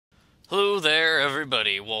Hello there,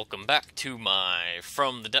 everybody. Welcome back to my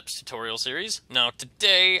From the Depths tutorial series. Now,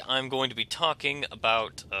 today I'm going to be talking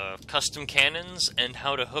about custom cannons and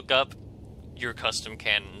how to hook up your custom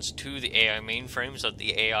cannons to the AI mainframe so that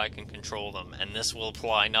the AI can control them. And this will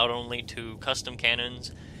apply not only to custom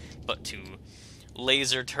cannons, but to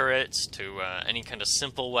laser turrets, to any kind of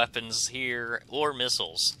simple weapons here, or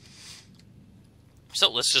missiles.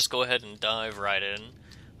 So let's just go ahead and dive right in.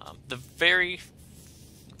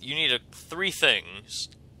 You need three things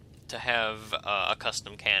to have a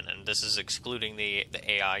custom cannon. This is excluding the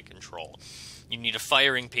AI control. You need a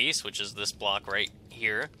firing piece, which is this block right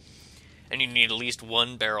here, and you need at least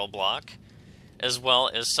one barrel block, as well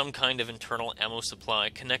as some kind of internal ammo supply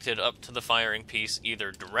connected up to the firing piece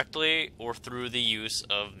either directly or through the use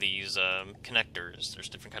of these connectors. There's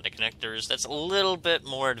different kind of connectors. That's a little bit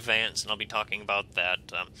more advanced, and I'll be talking about that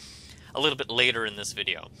a little bit later in this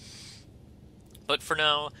video. But for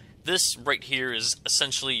now, this right here is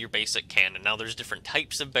essentially your basic cannon. Now there's different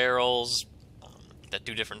types of barrels that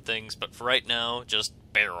do different things, but for right now, just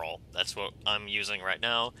barrel. That's what I'm using right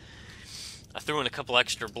now. I threw in a couple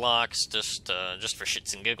extra blocks just for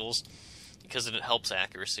shits and giggles, because it helps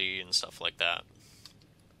accuracy and stuff like that.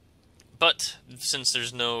 But since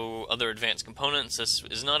there's no other advanced components, this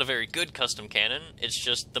is not a very good custom cannon. It's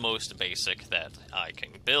just the most basic that I can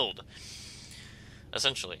build,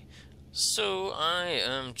 essentially. So I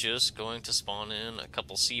am just going to spawn in a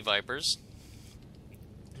couple Sea Vipers,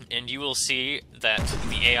 and you will see that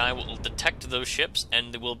the AI will detect those ships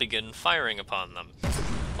and will begin firing upon them,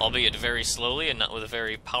 albeit very slowly and not with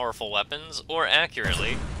very powerful weapons or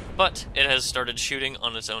accurately, but it has started shooting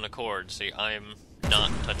on its own accord. See, I'm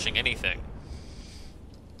not touching anything.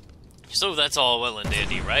 So that's all well and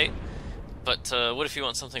dandy, right? But what if you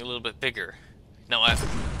want something a little bit bigger? Now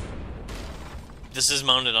this is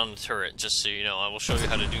mounted on the turret, just so you know. I will show you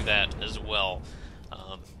how to do that as well.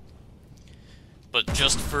 But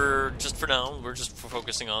just for now, we're just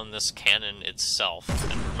focusing on this cannon itself.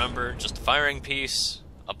 And remember, just a firing piece,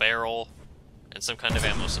 a barrel, and some kind of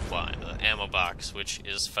ammo supply. The ammo box, which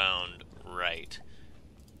is found right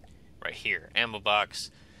here. Ammo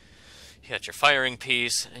box. You got your firing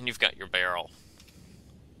piece, and you've got your barrel.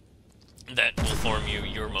 That will form you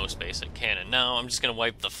your most basic cannon. Now I'm just gonna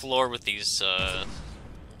wipe the floor with these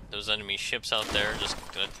those enemy ships out there. Just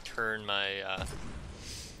gonna turn my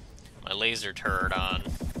my laser turret on,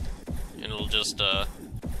 and it'll just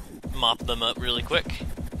mop them up really quick.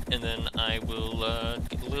 And then I will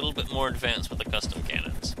get a little bit more advanced with the custom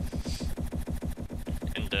cannons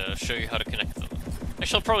and show you how to connect them.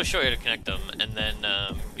 Actually, I'll probably show you how to connect them and then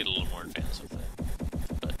get a little more advanced with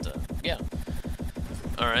it. But yeah,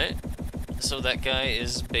 all right. So that guy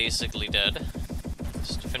is basically dead.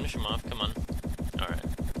 Just finish him off, come on. Alright.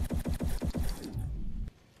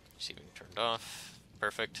 Receiving turned off.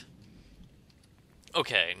 Perfect.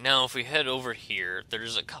 Okay, now if we head over here,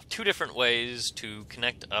 there's two different ways to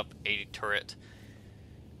connect up a turret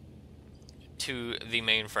to the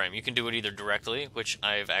mainframe. You can do it either directly, which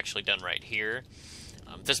I've actually done right here.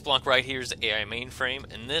 This block right here is the AI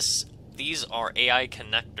mainframe, and these are AI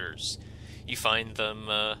connectors. You find them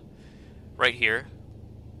right here.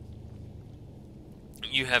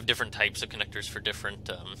 You have different types of connectors for different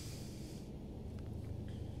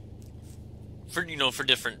for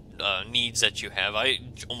different needs that you have. I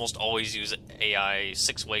almost always use AI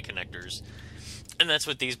 6-way connectors, and that's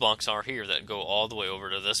what these blocks are here that go all the way over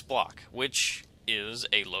to this block, which is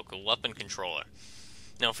a local weapon controller.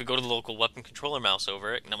 Now if we go to the local weapon controller, mouse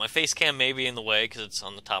over it. Now my face cam may be in the way because it's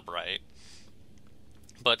on the top right,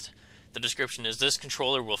 but the description is, this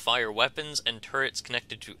controller will fire weapons and turrets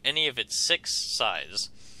connected to any of its 6 sides,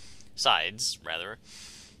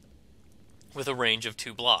 with a range of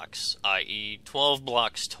 2 blocks, i.e. 12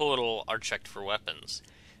 blocks total are checked for weapons,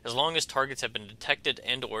 as long as targets have been detected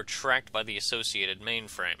and or tracked by the associated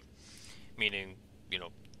mainframe. Meaning, you know,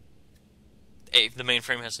 the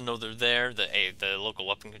mainframe has to know they're there, the local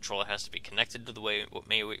weapon controller has to be connected to the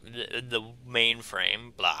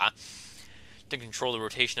mainframe, blah, to control the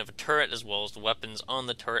rotation of a turret as well as the weapons on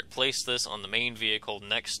the turret. Place this on the main vehicle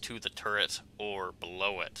next to the turret or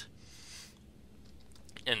below it.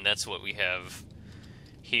 And that's what we have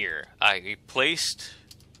here. I placed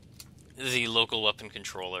the local weapon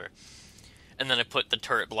controller, and then I put the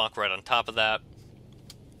turret block right on top of that,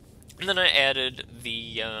 and then I added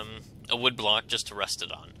a wood block just to rest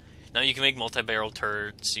it on. Now you can make multi-barrel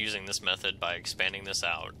turrets using this method by expanding this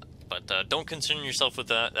out, but don't concern yourself with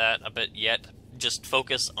that a bit yet. Just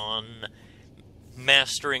focus on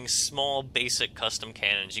mastering small, basic custom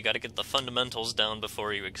cannons. You got to get the fundamentals down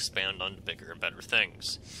before you expand on bigger and better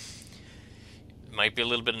things. Might be a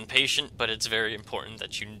little bit impatient, but it's very important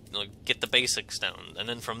that you get the basics down, and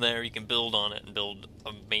then from there you can build on it and build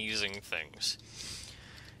amazing things.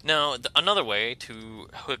 Now, another way to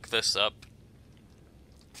hook this up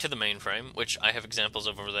to the mainframe, which I have examples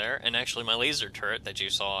of over there, and actually my laser turret that you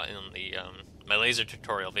saw in the my laser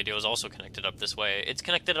tutorial video is also connected up this way. It's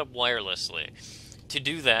connected up wirelessly. To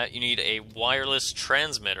do that, you need a wireless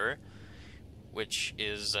transmitter, which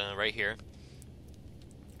is right here.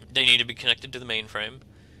 They need to be connected to the mainframe,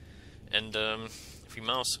 and if we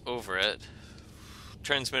mouse over it,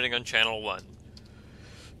 transmitting on channel 1.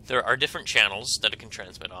 There are different channels that it can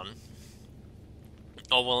transmit on.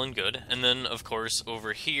 All well and good. And then, of course,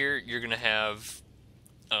 over here, you're going to have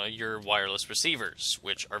your wireless receivers,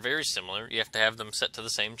 which are very similar. You have to have them set to the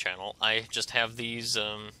same channel. I just have these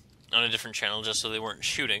on a different channel just so they weren't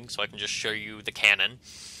shooting, so I can just show you the cannon.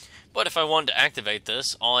 But if I wanted to activate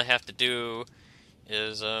this, all I have to do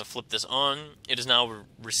is flip this on. It is now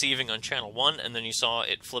receiving on channel 1, and then you saw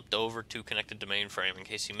it flipped over to connected to mainframe, in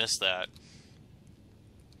case you missed that.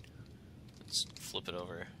 Let's flip it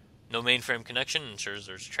over. No mainframe connection ensures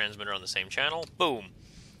there's a transmitter on the same channel. Boom!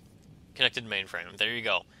 Connected mainframe. There you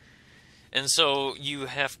go. And so you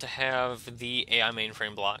have to have the AI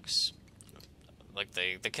mainframe blocks, like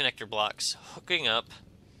the connector blocks, hooking up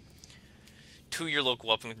to your local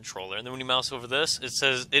weapon controller. And then when you mouse over this, it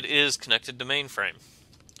says it is connected to mainframe.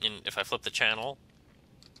 And if I flip the channel,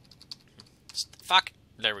 fuck,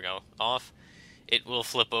 there we go, off, it will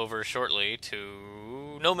flip over shortly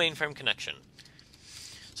to no mainframe connection.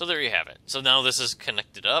 So there you have it. So now this is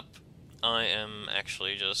connected up. I am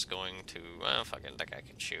actually just going to, well, fucking, that guy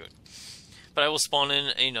can shoot. But I will spawn in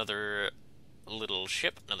another little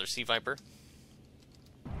ship, another Sea Viper.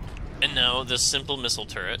 And now this simple missile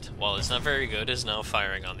turret, while it's not very good, is now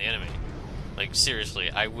firing on the enemy. Like, seriously,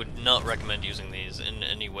 I would not recommend using these in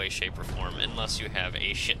any way, shape, or form unless you have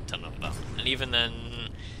a shit ton of them. And even then,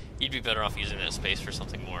 you'd be better off using that space for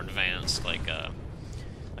something more advanced, like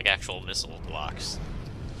actual missile blocks.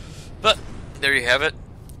 But there you have it,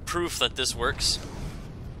 proof that this works.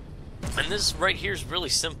 And this right here is really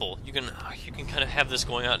simple. You can kind of have this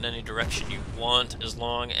going out in any direction you want, as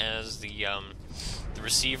long as the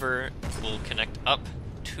receiver will connect up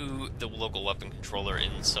to the local weapon controller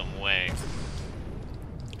in some way.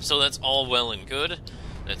 So that's all well and good.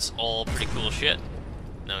 That's all pretty cool shit.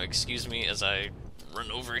 Now excuse me as I run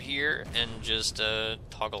over here and just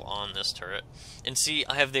toggle on this turret. And see,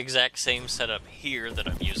 I have the exact same setup here that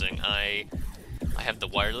I'm using. I have the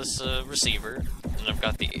wireless receiver, and I've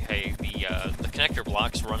got the connector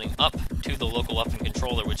blocks running up to the local weapon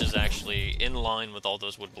controller, which is actually in line with all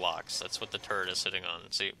those wood blocks. That's what the turret is sitting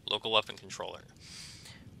on. See, local weapon controller.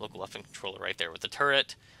 Local weapon controller right there with the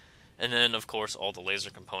turret. And then, of course, all the laser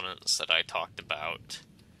components that I talked about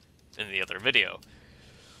in the other video.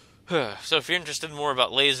 So if you're interested in more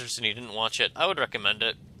about lasers and you didn't watch it, I would recommend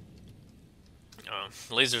it.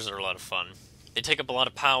 Lasers are a lot of fun. They take up a lot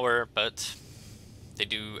of power, but they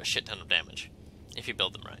do a shit ton of damage if you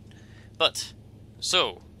build them right. But,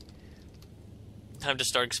 so, time to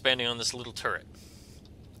start expanding on this little turret.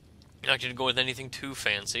 Not going to go with anything too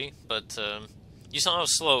fancy, but you saw how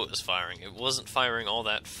slow it was firing. It wasn't firing all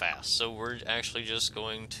that fast, so we're actually just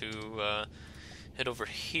going to head over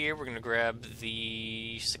here. We're going to grab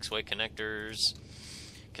the 6-way connectors,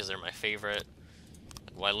 because they're my favorite.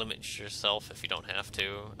 Why limit yourself if you don't have to?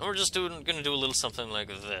 And we're just going to do a little something like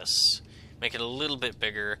this. Make it a little bit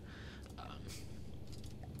bigger.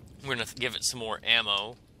 We're going to give it some more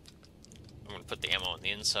ammo. I'm going to put the ammo on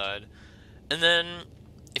the inside. And then,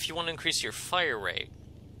 if you want to increase your fire rate,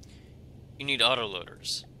 you need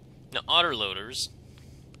autoloaders. Now, autoloaders,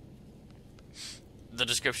 the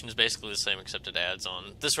description is basically the same except it adds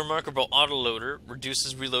on. This remarkable autoloader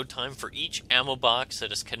reduces reload time for each ammo box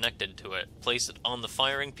that is connected to it. Place it on the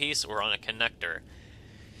firing piece or on a connector.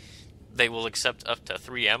 They will accept up to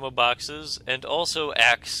 3 ammo boxes and also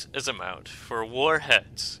acts as a mount for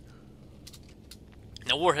warheads.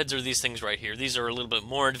 Now, warheads are these things right here. These are a little bit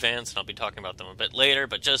more advanced, and I'll be talking about them a bit later,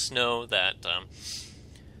 but just know that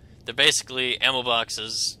they're basically ammo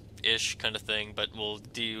boxes-ish kind of thing, but will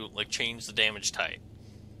do, like, change the damage type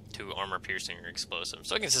to armor-piercing or explosive.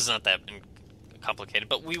 So I guess it's not that complicated,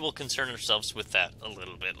 but we will concern ourselves with that a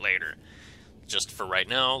little bit later. Just for right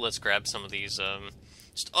now, let's grab some of these,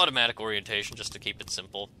 just automatic orientation, just to keep it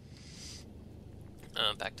simple.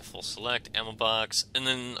 Back to full select, ammo box, and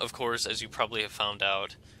then, of course, as you probably have found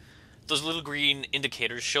out, those little green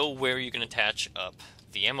indicators show where you can attach up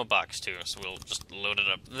the ammo box to. So we'll just load it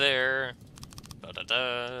up there,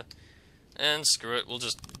 and screw it, we'll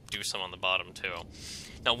just do some on the bottom too.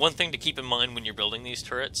 Now, one thing to keep in mind when you're building these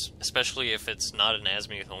turrets, especially if it's not an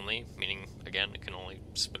azimuth only, meaning, again, it can only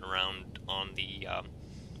spin around on the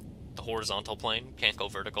horizontal plane, can't go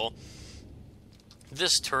vertical,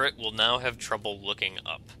 this turret will now have trouble looking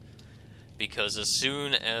up. Because as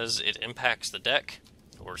soon as it impacts the deck,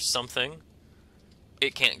 or something,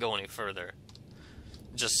 it can't go any further.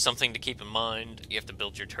 Just something to keep in mind. You have to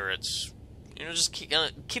build your turrets. You know, just keep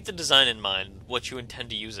the design in mind, what you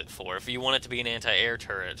intend to use it for. If you want it to be an anti-air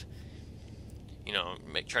turret, you know,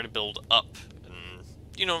 try to build up, and,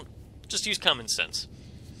 you know, just use common sense.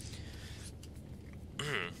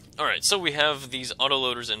 Alright, so we have these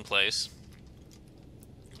autoloaders in place.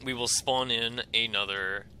 We will spawn in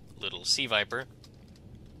another little Sea Viper.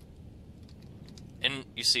 And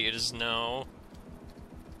you see it is now...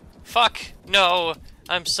 Fuck! No!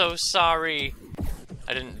 I'm so sorry!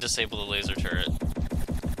 I didn't disable the laser turret.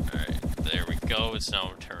 Alright, there we go. It's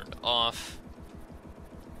now turned off.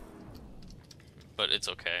 But it's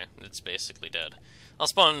okay. It's basically dead. I'll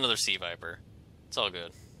spawn another Sea Viper. It's all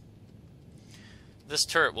good. This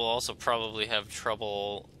turret will also probably have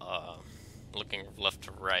trouble looking left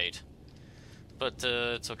to right. But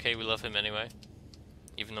it's okay, we love him anyway.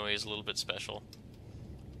 Even though he's a little bit special.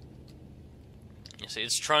 You see,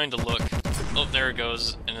 it's trying to look... Oh, there it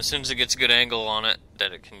goes. And as soon as it gets a good angle on it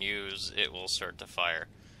that it can use, it will start to fire.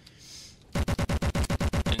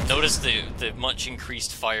 And notice the much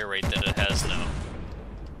increased fire rate that it has now.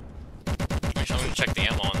 Actually, I'm going to check the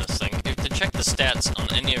ammo on this thing. To check the stats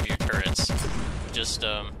on any of your turrets, just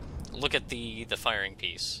look at the firing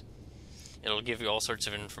piece. It'll give you all sorts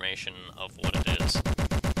of information of what it is.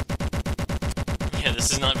 Yeah,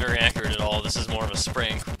 this is not very accurate at all. This is more of a spray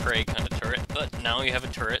and pray kind of turret, but now you have a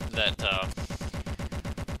turret that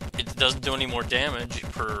it doesn't do any more damage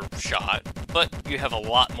per shot, but you have a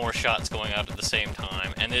lot more shots going out at the same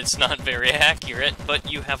time, and it's not very accurate,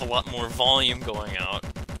 but you have a lot more volume going out.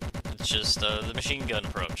 It's just the machine gun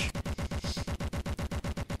approach.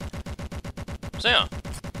 So yeah,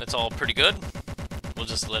 that's all pretty good. We'll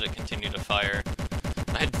just let it continue to fire.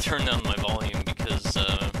 I had to turn down my volume because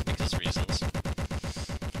reasons.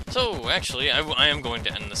 So, actually, I am going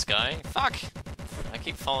to end this guy. Fuck! I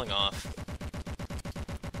keep falling off.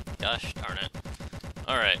 Gosh darn it.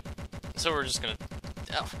 Alright, so we're just gonna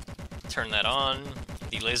turn that on.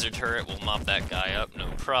 The laser turret will mop that guy up, no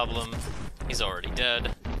problem. He's already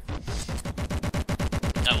dead.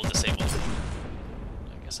 I will disable him.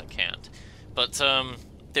 I guess I can't. But,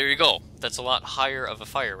 there you go. That's a lot higher of a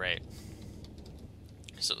fire rate.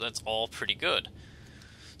 So that's all pretty good.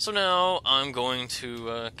 So now I'm going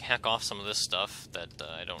to hack off some of this stuff that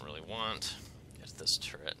I don't really want. Get this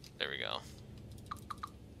turret. There we go.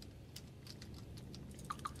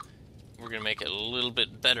 We're going to make it a little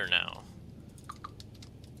bit better now.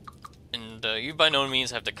 And you by no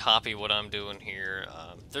means have to copy what I'm doing here.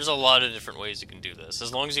 There's a lot of different ways you can do this.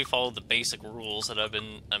 As long as you follow the basic rules that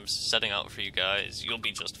I'm setting out for you guys, you'll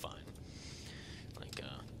be just fine. Like,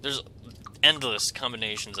 there's endless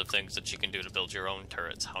combinations of things that you can do to build your own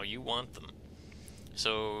turrets how you want them.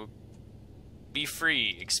 So, be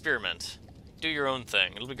free, experiment, do your own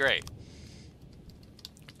thing, it'll be great.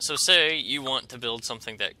 So say you want to build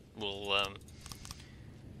something that will,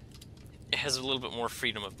 it has a little bit more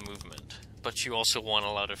freedom of movement, but you also want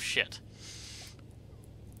a lot of shit.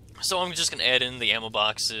 So I'm just going to add in the ammo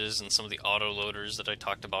boxes and some of the auto-loaders that I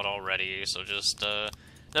talked about already, so just,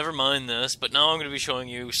 never mind this, but now I'm going to be showing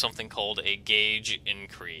you something called a gauge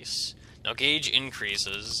increase. Now gauge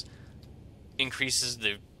increases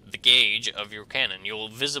the gauge of your cannon. You'll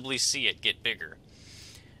visibly see it get bigger.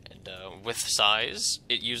 And with size,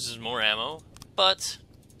 it uses more ammo, but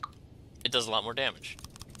it does a lot more damage.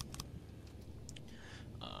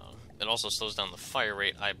 It also slows down the fire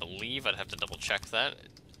rate, I believe. I'd have to double check that.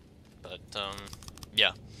 But,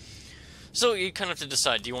 yeah. So you kind of have to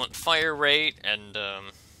decide, do you want fire rate and,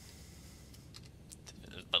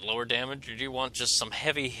 but lower damage, or do you want just some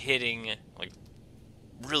heavy-hitting, like,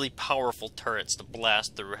 really powerful turrets to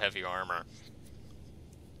blast through heavy armor?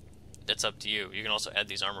 That's up to you. You can also add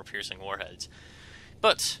these armor-piercing warheads.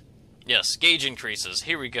 But, yes, gauge increases.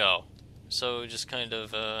 Here we go. So just kind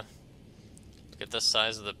of, get the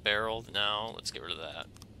size of the barrel now. Let's get rid of that.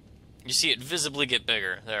 You see it visibly get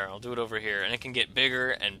bigger. There, I'll do it over here. And it can get bigger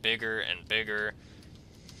and bigger and bigger.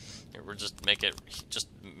 Here, we'll just make it just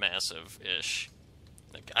massive-ish.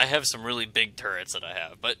 Like, I have some really big turrets that I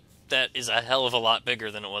have, but that is a hell of a lot bigger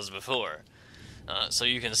than it was before. So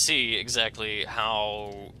you can see exactly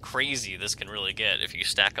how crazy this can really get if you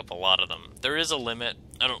stack up a lot of them. There is a limit.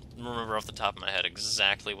 I don't remember off the top of my head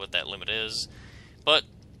exactly what that limit is, but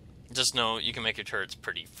just know you can make your turrets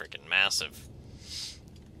pretty freaking massive.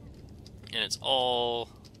 and it's all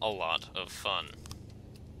a lot of fun.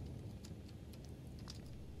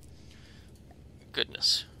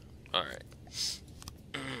 Goodness. Alright.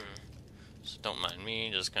 So don't mind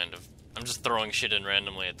me, I'm just throwing shit in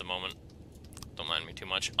randomly at the moment. Don't mind me too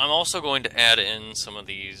much. I'm also going to add in some of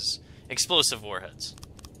these explosive warheads.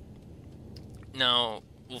 Now,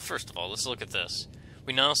 well, first of all, let's look at this.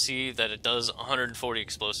 We now see that it does 140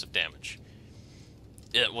 explosive damage.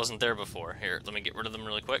 It wasn't there before. Here, let me get rid of them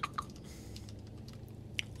really quick.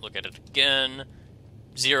 Look at it again.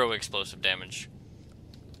 0 explosive damage.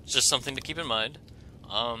 It's just something to keep in mind.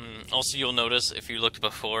 Also, you'll notice, if you looked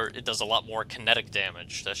before, it does a lot more kinetic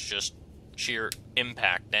damage. That's just sheer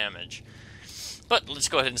impact damage. But let's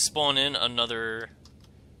go ahead and spawn in another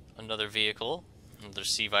vehicle, another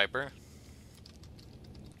Sea Viper.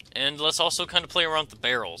 And let's also kind of play around with the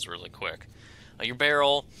barrels really quick. Your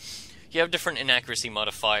barrel, you have different inaccuracy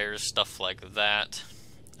modifiers, stuff like that.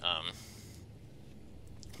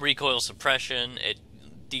 Recoil suppression, it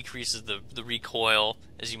decreases the recoil,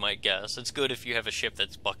 as you might guess. It's good if you have a ship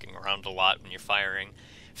that's bucking around a lot when you're firing.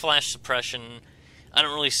 Flash suppression, I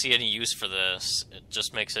don't really see any use for this. It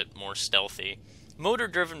just makes it more stealthy.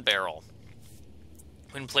 Motor-driven barrel.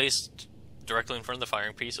 When placed directly in front of the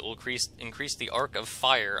firing piece, it will increase the arc of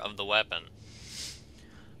fire of the weapon.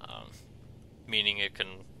 Meaning it can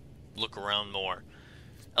look around more.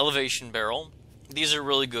 Elevation barrel. These are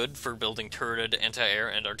really good for building turreted anti-air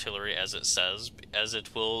and artillery, as it says, as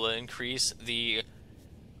it will increase the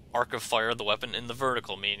arc of fire of the weapon in the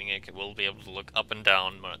vertical, meaning it will be able to look up and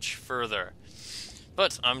down much further.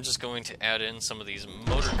 But I'm just going to add in some of these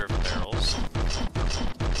motor-driven barrels.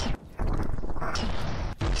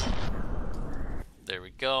 There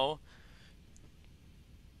we go.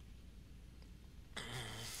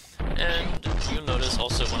 And you'll notice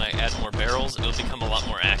also when I add more barrels, it'll become a lot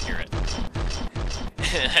more accurate.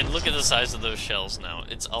 And look at the size of those shells now.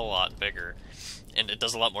 It's a lot bigger. And it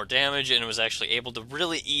does a lot more damage, and it was actually able to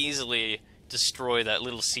really easily destroy that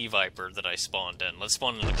little Sea Viper that I spawned in. Let's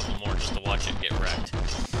spawn in a couple more just to watch it get wrecked.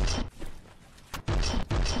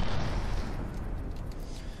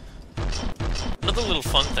 Another little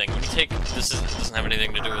fun thing, when you take, doesn't have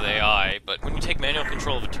anything to do with AI, but when you take manual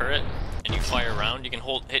control of a turret and you fire a round, you can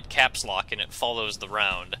hit caps lock and it follows the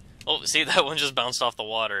round. Oh, see, that one just bounced off the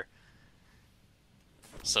water.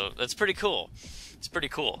 So that's pretty cool. It's pretty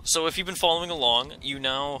cool. So if you've been following along, you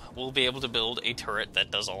now will be able to build a turret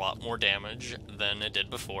that does a lot more damage than it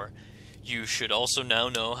did before. You should also now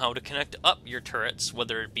know how to connect up your turrets,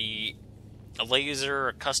 whether it be a laser,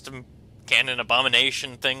 a custom cannon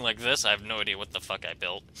abomination thing like this. I have no idea what the fuck I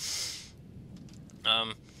built.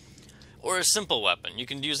 Or a simple weapon. You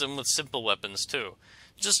can use them with simple weapons too.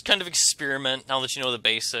 Just kind of experiment now that you know the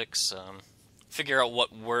basics. Figure out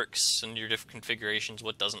what works in your different configurations,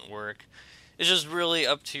 what doesn't work. It's just really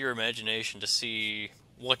up to your imagination to see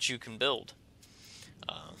what you can build.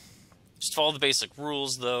 Just follow the basic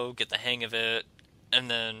rules though, get the hang of it, and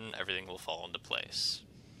then everything will fall into place.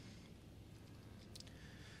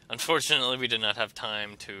 Unfortunately, we did not have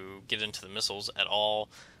time to get into the missiles at all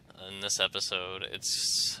in this episode.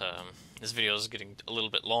 This video is getting a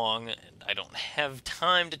little bit long, and I don't have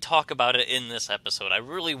time to talk about it in this episode. I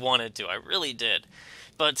really wanted to, I really did,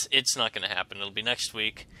 but it's not going to happen. It'll be next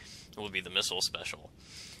week. It will be the missile special.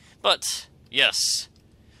 But, yes,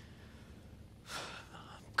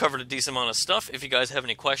 covered a decent amount of stuff. If you guys have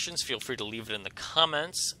any questions, feel free to leave it in the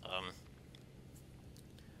comments.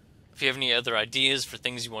 If you have any other ideas for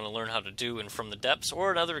things you want to learn how to do in From the Depths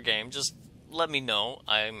or another game, just let me know.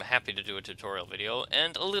 I'm happy to do a tutorial video.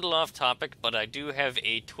 And a little off topic, but I do have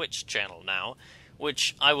a Twitch channel now,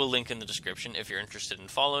 which I will link in the description if you're interested in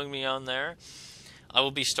following me on there. I will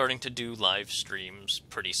be starting to do live streams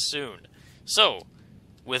pretty soon. So,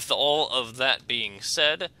 with all of that being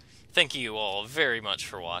said, thank you all very much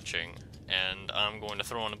for watching, and I'm going to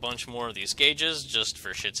throw in a bunch more of these gauges just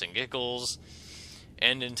for shits and giggles.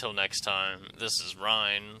 And until next time, this is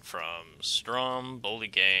Ryan from Stromboli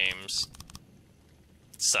Games,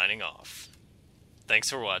 signing off. Thanks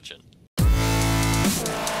for watching.